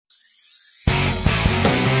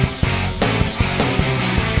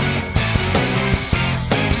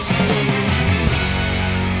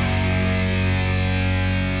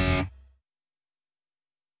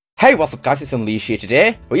Hey, what's up guys, it's Unleash here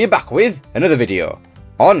today. We're back with another video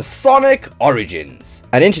on Sonic Origins.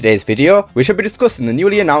 And in today's video, we shall be discussing the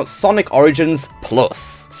newly announced Sonic Origins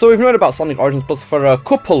Plus. So we've known about Sonic Origins Plus for a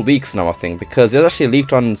couple weeks now, I think, because it was actually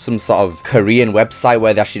leaked on some sort of Korean website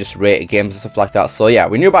where they actually just rated games and stuff like that. So yeah,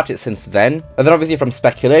 we knew about it since then. And then obviously from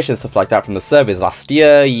speculation and stuff like that from the surveys last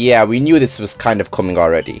year, yeah, we knew this was kind of coming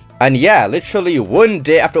already. And yeah, literally one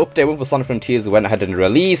day after update 1 for Sonic Frontiers went ahead and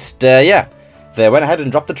released, they went ahead and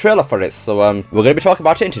dropped the trailer for it, so we're going to be talking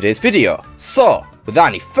about it in today's video. So, without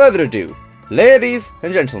any further ado, ladies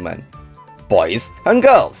and gentlemen, boys and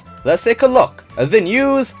girls, let's take a look at the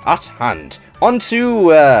news at hand.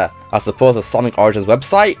 Onto, I suppose, the Sonic Origins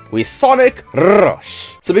website with Sonic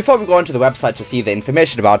Rush. So before we go into the website to see the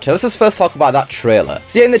information about it, let's just first talk about that trailer.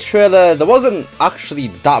 So yeah, in the trailer, there wasn't actually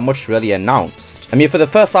that much really announced. I mean, for the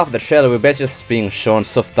first half of the trailer, we're basically just being shown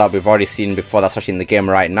stuff that we've already seen before that's actually in the game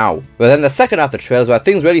right now. But then the second half of the trailer is where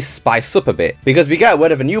things really spice up a bit, because we get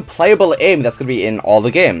word of a new playable Amy that's going to be in all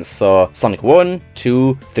the games. So Sonic 1,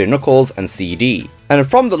 2, 3 Knuckles, and CD. And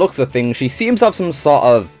from the looks of things, she seems to have some sort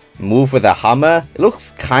of move with a hammer. It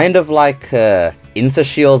looks kind of like Insta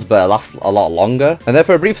Shields, but it lasts a lot longer. And then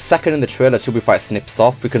for a brief second in the trailer, till before it snips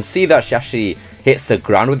off, we can see that she actually hits the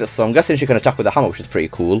ground with it, so I'm guessing she can attack with a hammer, which is pretty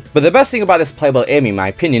cool. But the best thing about this playable Amy, in my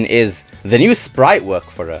opinion, is the new sprite work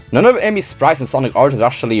for her. None of Amy's sprites in Sonic Origins are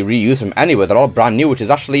actually reused from anywhere, they're all brand new, which is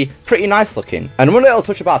actually pretty nice looking. And one little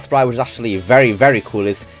touch about sprite which is actually very cool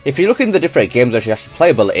is, if you look in the different games where she's actually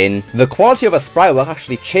playable in, the quality of her sprite work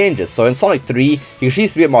actually changes. So in Sonic 3, you see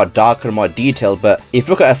it's a bit more darker and more detailed, but if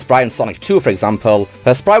you look at her sprite in Sonic 2, for example,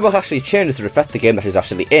 her sprite work actually changes to reflect the game that she's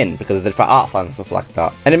actually in, because of the different art styles and stuff like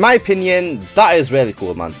that. And in my opinion, that is really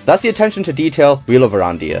cool, man. That's the attention to detail we love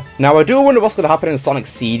around here. Now, I do wonder what's going to happen in Sonic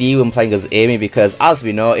CD when playing as Amy, because as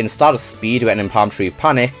we know, in Stardust Speedway and in Palm Tree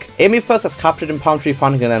Panic, Amy first gets captured in Palm Tree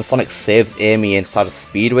Panic and then Sonic saves Amy in Stardust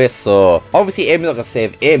Speedway, so obviously Amy's not going to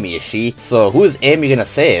save Amy, is she? So who is Amy going to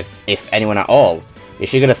save, if anyone at all? Is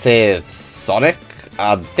she going to save Sonic?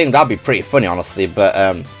 I think that'd be pretty funny, honestly,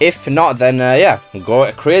 but if not, then yeah, go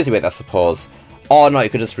crazy with it, I suppose. Or not, you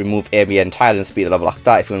could just remove Amy entirely and speed the level like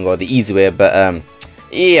that if you want to go the easy way, but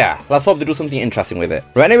yeah, let's hope they do something interesting with it.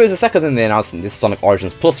 Right, anyways, the second thing they announced in this Sonic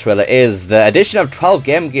Origins Plus trailer is the addition of 12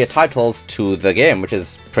 Game Gear titles to the game, which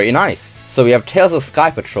is pretty nice. So we have Tales of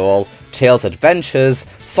Sky Patrol, Tails Adventures,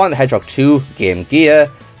 Sonic the Hedgehog 2 Game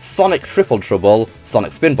Gear, Sonic Triple Trouble,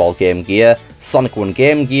 Sonic Spinball Game Gear, Sonic 1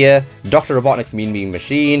 Game Gear, Dr. Robotnik's Mean Bean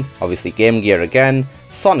Machine, obviously Game Gear again,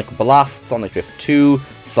 Sonic Blast, Sonic Drift 2,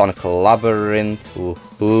 Sonic Labyrinth,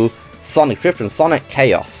 Sonic Drift and Sonic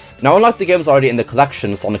Chaos. Now, unlike the games already in the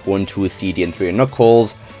collection, Sonic 1, 2, CD and 3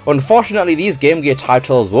 Knuckles, unfortunately these Game Gear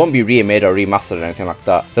titles won't be remade or remastered or anything like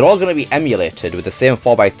that. They're all going to be emulated with the same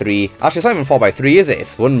 4x3, actually it's not even 4x3 is it,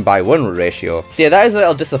 it's 1:1 ratio. So yeah, that is a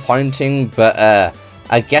little disappointing, but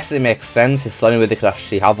I guess it makes sense. It's the only way they could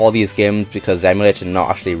actually have all these games because they're emulated and not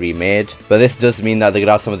actually remade. But this does mean that they could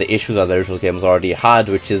have some of the issues that the original games already had,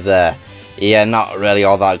 which is yeah, not really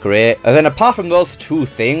all that great. And then apart from those two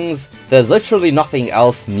things, there's literally nothing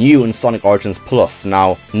else new in Sonic Origins Plus.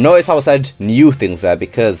 Now, notice how I said new things there,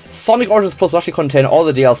 because Sonic Origins Plus will actually contain all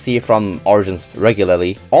the DLC from Origins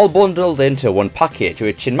regularly, all bundled into one package,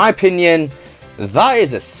 which in my opinion, that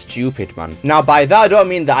is a stupid, man. Now, by that, I don't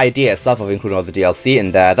mean the idea itself of including all the DLC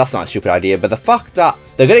in there. That's not a stupid idea, but the fact that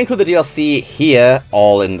they're going to include the DLC here,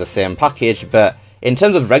 all in the same package, but in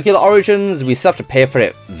terms of regular Origins, we still have to pay for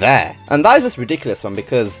it there. And that is just ridiculous, man,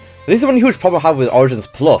 because this is one huge problem I have with Origins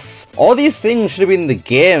Plus. All these things should have been in the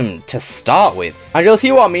game to start with. And you'll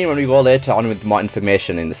see what I mean when we go later on with more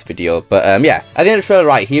information in this video. But yeah, at the end of the trailer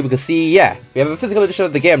right here, we can see, yeah, we have a physical edition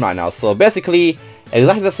of the game right now. So basically,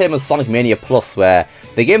 exactly the same as Sonic Mania Plus, where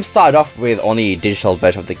the game started off with only a digital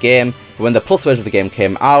version of the game. When the Plus version of the game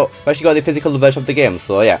came out, we actually got the physical version of the game,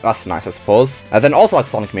 so yeah, that's nice, I suppose. And then also like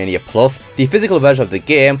Sonic Mania Plus, the physical version of the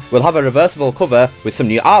game will have a reversible cover with some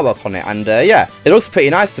new artwork on it, and yeah, it looks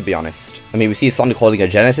pretty nice, to be honest. I mean, we see Sonic holding a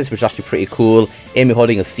Genesis, which is actually pretty cool, Amy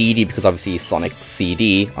holding a CD, because obviously Sonic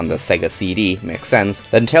CD on the Sega CD makes sense.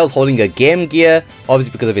 Then Tails holding a Game Gear,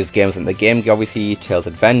 obviously because of his games in the Game Gear, obviously, Tails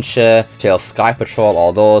Adventure, Tails Sky Patrol,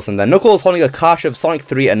 all those, and then Knuckles holding a card of Sonic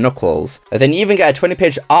 3 and Knuckles. And then you even get a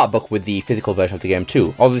 20-page art book with the physical version of the game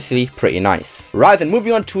too. Obviously, pretty nice. Right, then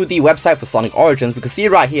moving on to the website for Sonic Origins, we can see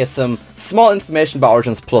right here some small information about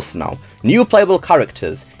Origins Plus now. New playable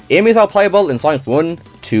characters. Amy is now playable in Sonic 1,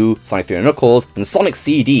 2, Sonic 3 Knuckles, and Sonic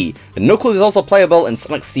CD. The Knuckles is also playable in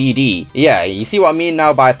Sonic CD. Yeah, you see what I mean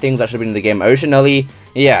now by things that should have been in the game originally.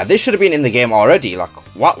 yeah, this should have been in the game already. Like,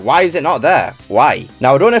 what? Why is it not there? Why?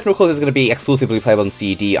 Now, I don't know if Knuckles is going to be exclusively playable in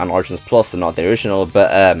CD and Origins Plus and not the original,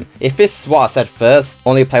 but if it's what I said first,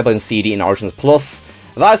 only playable in CD and Origins Plus,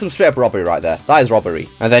 that is some straight up robbery right there. That is robbery.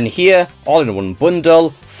 And then here, all in one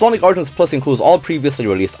bundle, Sonic Origins Plus includes all previously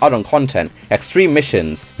released add-on content, extreme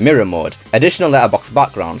missions, mirror mode, additional letterbox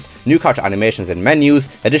backgrounds, new character animations and menus,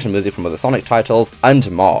 additional music from other Sonic titles,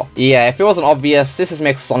 and more. Yeah, if it wasn't obvious, this just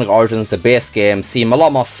makes Sonic Origins, the base game, seem a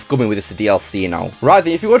lot more scummy with this DLC now. Right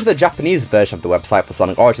then, if you go to the Japanese version of the website for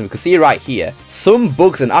Sonic Origins, we can see right here, some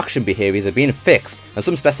bugs and action behaviors have been fixed, and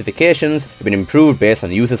some specifications have been improved based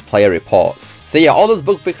on users' player reports. So yeah, all those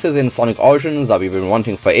bug fixes in Sonic Origins that we've been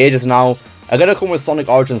wanting for ages now are going to come with Sonic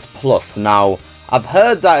Origins Plus. Now, I've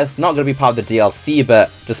heard that it's not going to be part of the DLC, but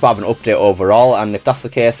just part of an update overall, and if that's the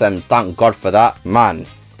case, then thank God for that. Man,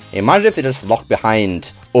 imagine if they just locked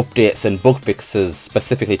behind updates and bug fixes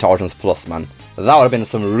specifically to Origins Plus, man. That would have been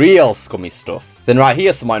some real scummy stuff. Then right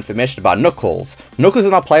here, some more information about Knuckles. Knuckles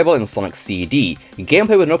is now playable in Sonic CD.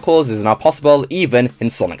 Gameplay with Knuckles is now possible even in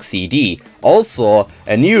Sonic CD. Also,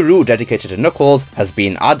 a new route dedicated to Knuckles has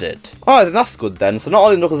been added. Alright, then that's good then. So not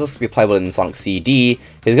only Knuckles is going to be playable in Sonic CD,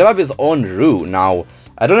 he's going to have his own route. Now,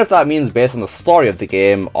 I don't know if that means based on the story of the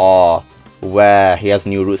game or where he has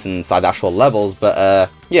new routes inside the actual levels, but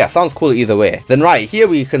yeah, sounds cool either way. Then right here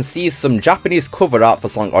we can see some Japanese cover art for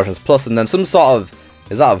Sonic Origins Plus, and then some sort of,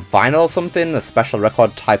 is that a vinyl or something? A special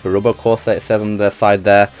record type of rubber coaster, it says on the side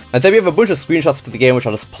there. And then we have a bunch of screenshots for the game which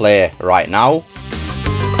I'll just play right now.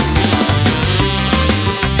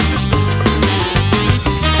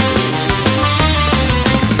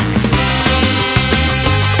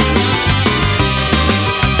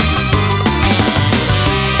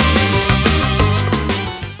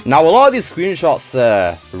 Now, a lot of these screenshots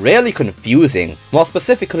are really confusing, more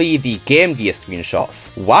specifically the Game Gear screenshots.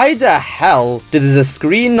 Why the hell did the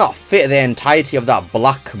screen not fit the entirety of that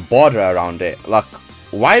black border around it? Like,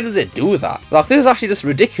 why does it do that? Like, this is actually just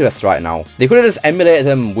ridiculous right now. They could have just emulated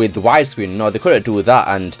them with widescreen. No, they couldn't do that,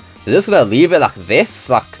 and they're just gonna leave it like this?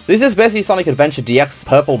 Like, this is basically Sonic Adventure DX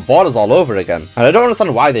purple borders all over again. And I don't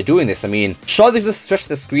understand why they're doing this. I mean, sure, they could just stretch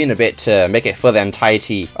the screen a bit to make it for the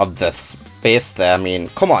entirety of the space there. I mean,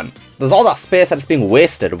 come on. There's all that space that's being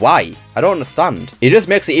wasted. Why? I don't understand. It just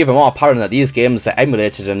makes it even more apparent that these games are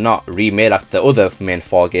emulated and not remade like the other main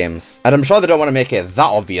 4 games. And I'm sure they don't want to make it that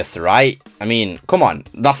obvious, right? I mean, come on.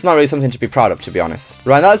 That's not really something to be proud of, to be honest.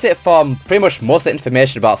 Right, that's it for pretty much most of the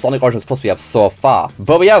information about Sonic Origins Plus we have so far.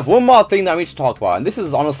 But we have one more thing that we need to talk about, and this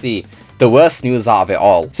is honestly the worst news out of it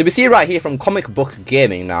all. So we see right here from Comic Book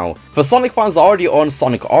Gaming now. For Sonic fans that already own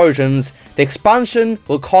Sonic Origins, the expansion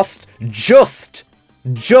will cost just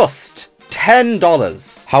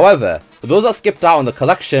 $10. However, those that skipped out on the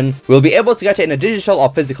collection will be able to get it in a digital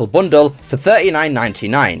or physical bundle for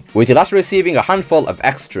 $39.99, with you after receiving a handful of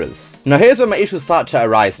extras. Now here's where my issues start to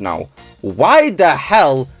arise now. Why the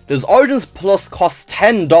hell does Origins Plus cost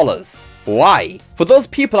 $10? Why? For those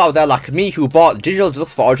people out there like me who bought digital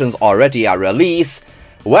deluxe for Origins already at release,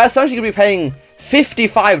 we're essentially going to be paying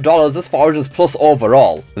 $55 just for Origins Plus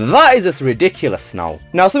overall. That is just ridiculous now.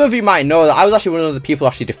 Now, some of you might know that I was actually one of the people who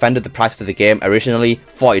actually defended the price for the game originally,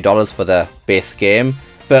 $40 for the base game.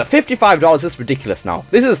 But $55 is ridiculous now.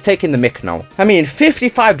 This is taking the mick now. I mean,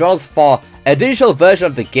 $55 for a digital version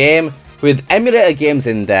of the game with emulator games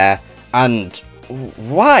in there, and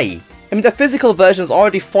why? I mean, the physical version is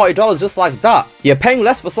already $40 just like that. You're paying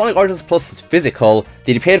less for Sonic Origins Plus physical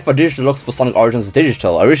than you paid for Digital Deluxe for Sonic Origins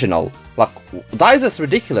Digital Original. Like, that is just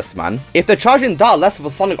ridiculous, man. If they're charging that less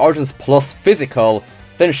for Sonic Origins Plus physical,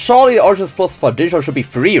 then surely Origins Plus for digital should be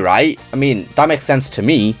free, right? I mean, that makes sense to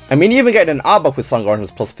me. I mean, you even get an art book with Sonic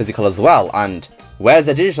Origins Plus physical as well, and where's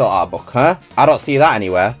the digital art book, huh? I don't see that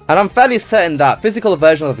anywhere. And I'm fairly certain that physical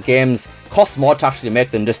versions of the games cost more to actually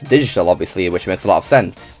make than just digital, obviously, which makes a lot of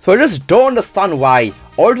sense. So I just don't understand why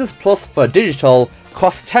Origins Plus for digital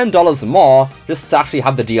costs $10 more just to actually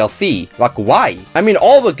have the DLC. Like, why? I mean,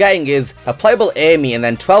 all we're getting is a playable Amy and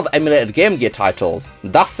then 12 emulated Game Gear titles.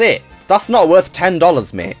 That's it. That's not worth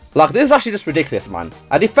 $10, mate. Like, this is actually just ridiculous, man.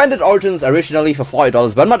 I defended Origins originally for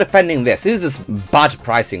 $40, but I'm not defending this. This is just bad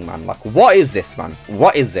pricing, man. Like, what is this, man?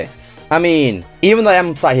 What is this? I mean, even though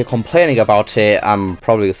I'm sat here complaining about it, I'm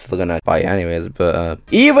probably still gonna buy it anyways, but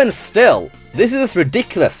even still, this is just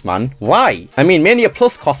ridiculous, man. Why? I mean, Mania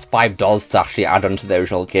Plus costs $5 to actually add on to the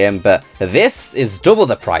original game, but this is double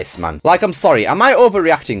the price, man. Like, I'm sorry, am I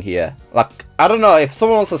overreacting here? Like, I don't know, if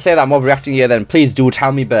someone wants to say that I'm overreacting here, then please do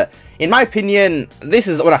tell me, but in my opinion, this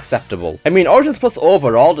is unacceptable. I mean, Origins Plus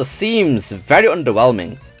overall just seems very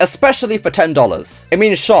underwhelming. especially for $10. I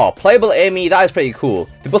mean, sure, playable Amy, that is pretty cool.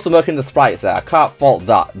 They put some work in the sprites there, I can't fault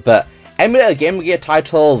that, but emulated Game Gear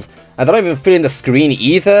titles, and they're not even filling the screen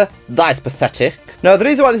either, that is pathetic. Now, the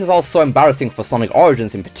reason why this is all so embarrassing for Sonic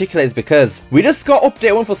Origins in particular is because we just got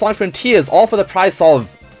Update 1 for Sonic Frontiers, all for the price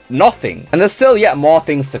of nothing. And there's still yet more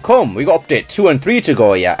things to come. We got Update 2 and 3 to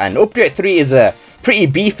go yet, and Update 3 is a pretty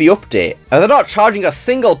beefy update. And they're not charging a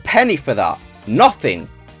single penny for that. Nothing.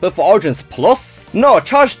 But for Origins Plus? No,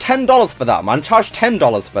 charge $10 for that, man. Charge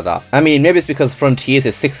 $10 for that. I mean, maybe it's because Frontiers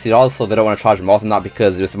is $60, so they don't want to charge more than that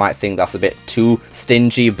because they might think that's a bit too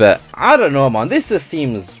stingy. But I don't know, man. This just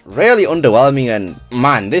seems really underwhelming, and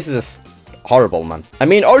man, this is just horrible, man. I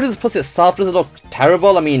mean, Origins Plus itself doesn't look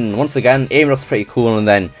terrible. I mean, once again, aim looks pretty cool, and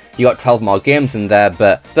then you got 12 more games in there.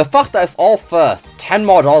 But the fact that it's all for $10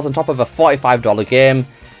 more on top of a $45 game,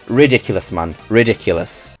 ridiculous, man.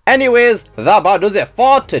 Ridiculous. Anyways, that about does it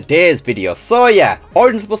for today's video. So yeah,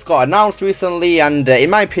 Origins Plus got announced recently, and in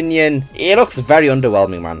my opinion, it looks very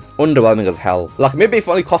underwhelming, man. Underwhelming as hell. Like, maybe if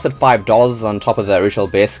it only costed $5 on top of the original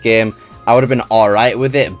base game, I would have been alright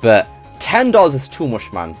with it, but $10 is too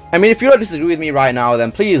much, man. I mean, if you don't disagree with me right now,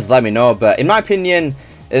 then please let me know, but in my opinion,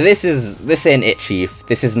 this ain't it, chief.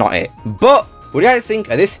 This is not it. But what do you guys think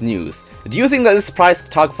of this news? Do you think that this price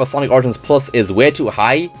tag for Sonic Origins Plus is way too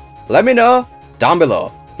high? Let me know down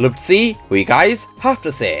below. Love to see what you guys have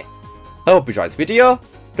to say. I hope you enjoyed this video.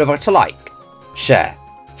 Don't forget to like, share,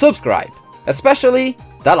 subscribe, especially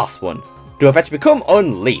that last one. Don't forget to become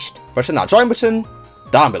unleashed. Pressing that join button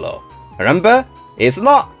down below. Remember, it's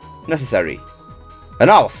not necessary. And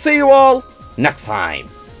I'll see you all next time.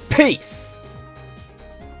 Peace.